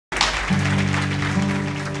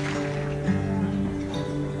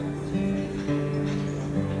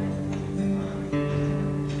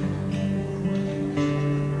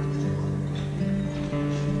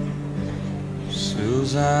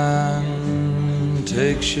Suzanne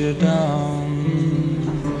takes you down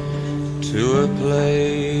to a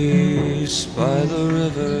place by the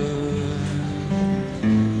river.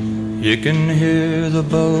 You can hear the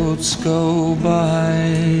boats go by.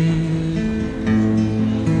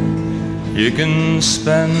 You can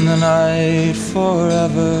spend the night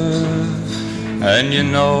forever, and you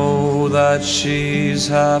know that she's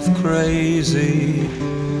half crazy.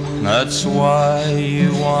 That's why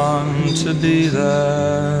you want to be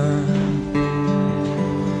there.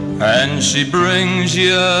 And she brings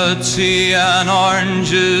you tea and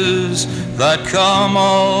oranges that come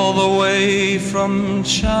all the way from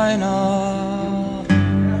China.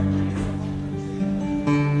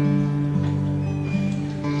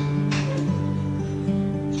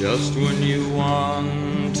 Just when you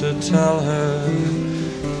want to tell her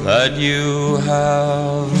that you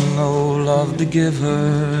have no love to give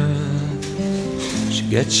her, she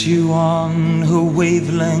gets you on her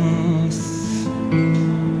wavelength,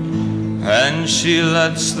 and she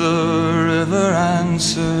lets the river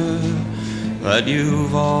answer that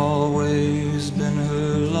you've always been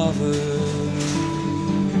her lover.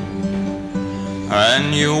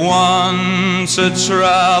 And you want to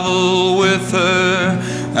travel with her,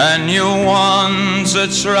 and you want to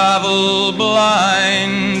travel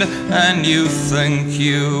blind, and you think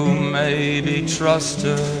you maybe trust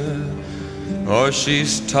her, or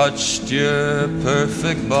she's touched your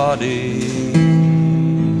perfect body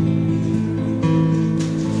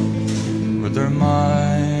with her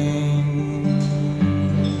mind.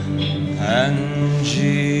 And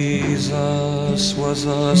Jesus was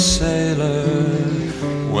a sailor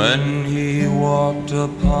when he walked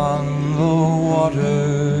upon the water,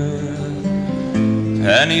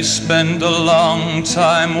 and he spent a long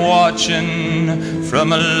time watching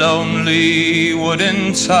from a lonely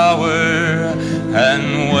wooden tower.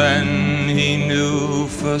 And when he knew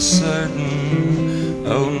for certain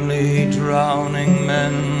only drowning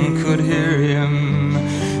men could hear him,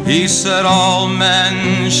 he said, all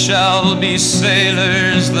men shall be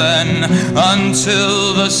sailors then,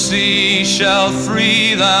 until the sea shall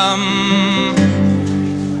free them.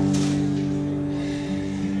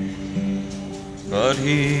 But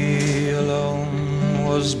he alone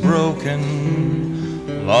was broken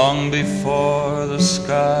long before the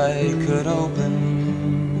sky could open.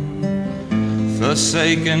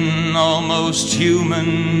 Forsaken, almost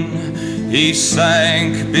human, he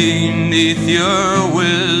sank beneath your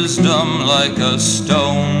wisdom like a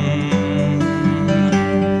stone.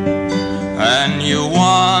 And you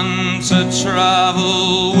want to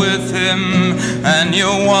travel with him, and you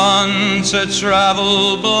want to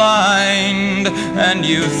travel blind, and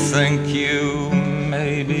you think you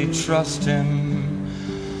maybe trust him,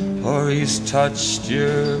 for he's touched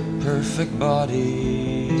your perfect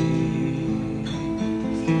body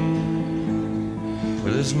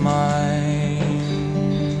with his mind.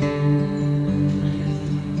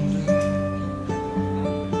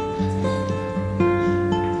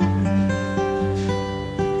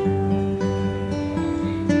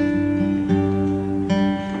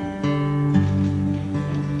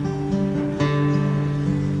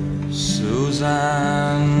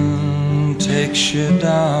 Suzanne takes you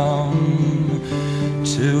down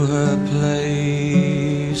to her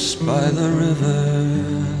place by the river.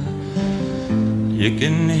 You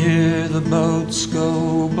can hear the boats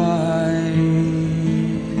go by.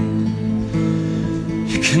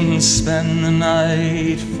 You can spend the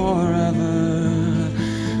night forever,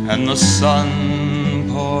 and the sun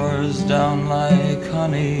pours down like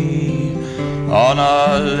honey on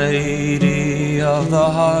Our Lady of the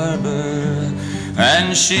Harbor.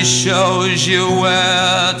 And she shows you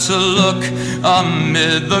where to look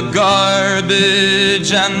amid the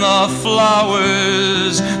garbage and the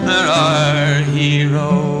flowers. There are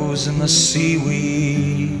heroes in the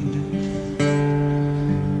seaweed,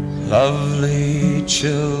 lovely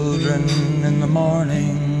children in the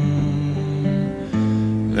morning.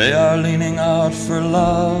 They are leaning out for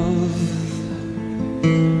love,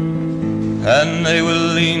 and they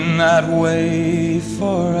will lean that way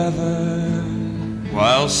forever,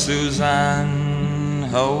 while Suzanne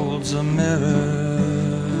holds a mirror.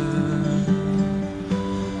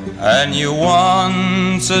 And you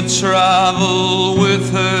want to travel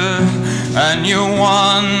with her, and you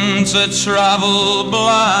want to travel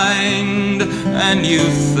blind, and you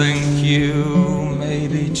think you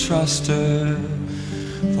maybe trust her,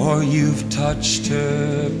 for you've touched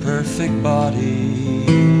her perfect body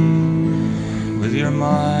with your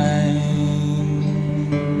mind.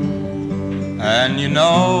 And you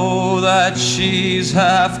know that she's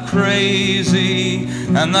half crazy,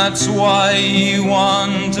 and that's why you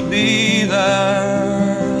want to be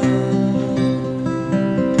there.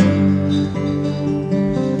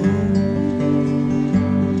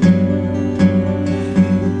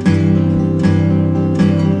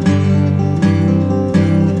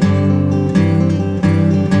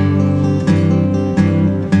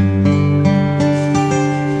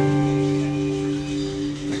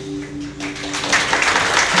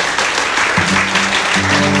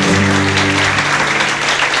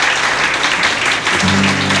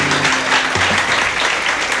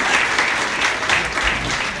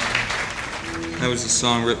 That was a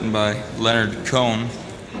song written by Leonard Cohen,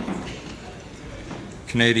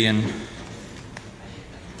 Canadian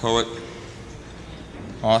poet,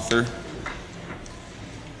 author,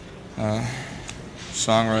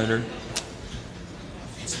 songwriter.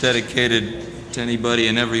 It's dedicated to anybody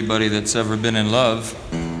and everybody that's ever been in love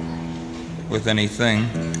with anything.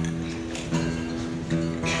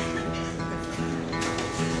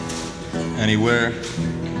 Anywhere,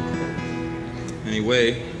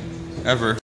 anyway, ever.